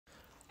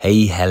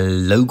Hey,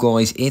 hello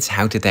guys, it's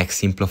How to Tech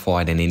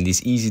Simplified, and in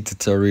this easy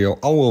tutorial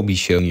I will be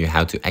showing you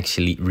how to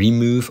actually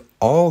remove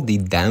all the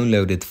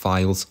downloaded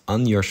files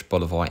on your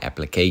Spotify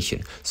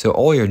application. So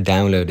all your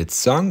downloaded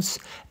songs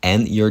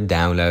and your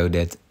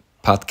downloaded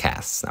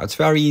podcasts. Now it's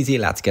very easy,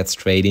 let's get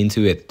straight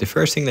into it. The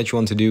first thing that you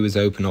want to do is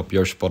open up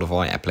your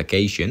Spotify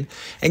application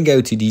and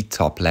go to the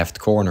top left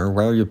corner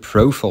where your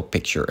profile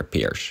picture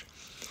appears.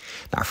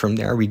 Now from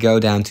there we go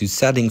down to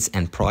settings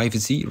and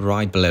privacy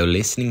right below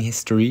listening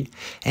history,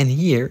 and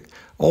here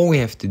all we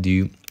have to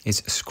do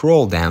is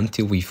scroll down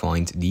till we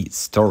find the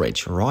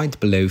storage right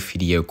below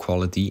video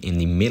quality in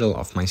the middle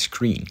of my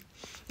screen.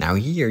 Now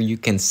here you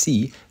can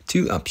see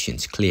two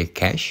options, clear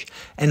cache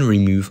and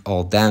remove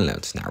all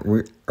downloads. Now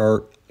we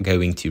are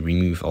going to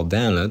remove all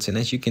downloads, and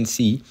as you can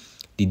see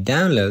the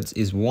downloads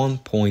is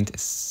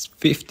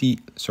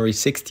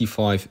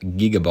 65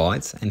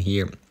 gigabytes, and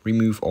here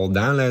remove all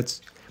downloads,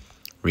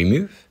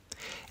 remove,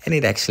 and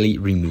it actually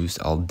removes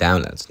all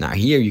downloads. Now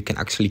here you can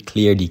actually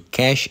clear the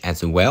cache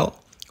as well.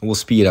 It will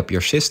speed up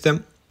your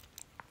system.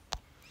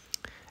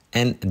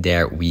 And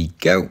there we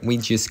go. We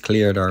just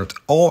cleared out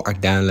all our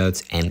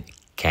downloads and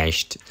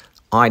cached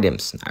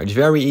items. Now it's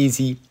very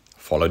easy.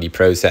 Follow the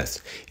process.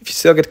 If you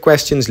still get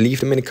questions, leave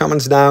them in the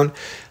comments down.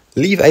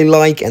 Leave a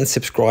like and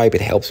subscribe.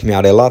 It helps me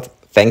out a lot.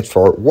 Thanks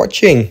for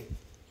watching.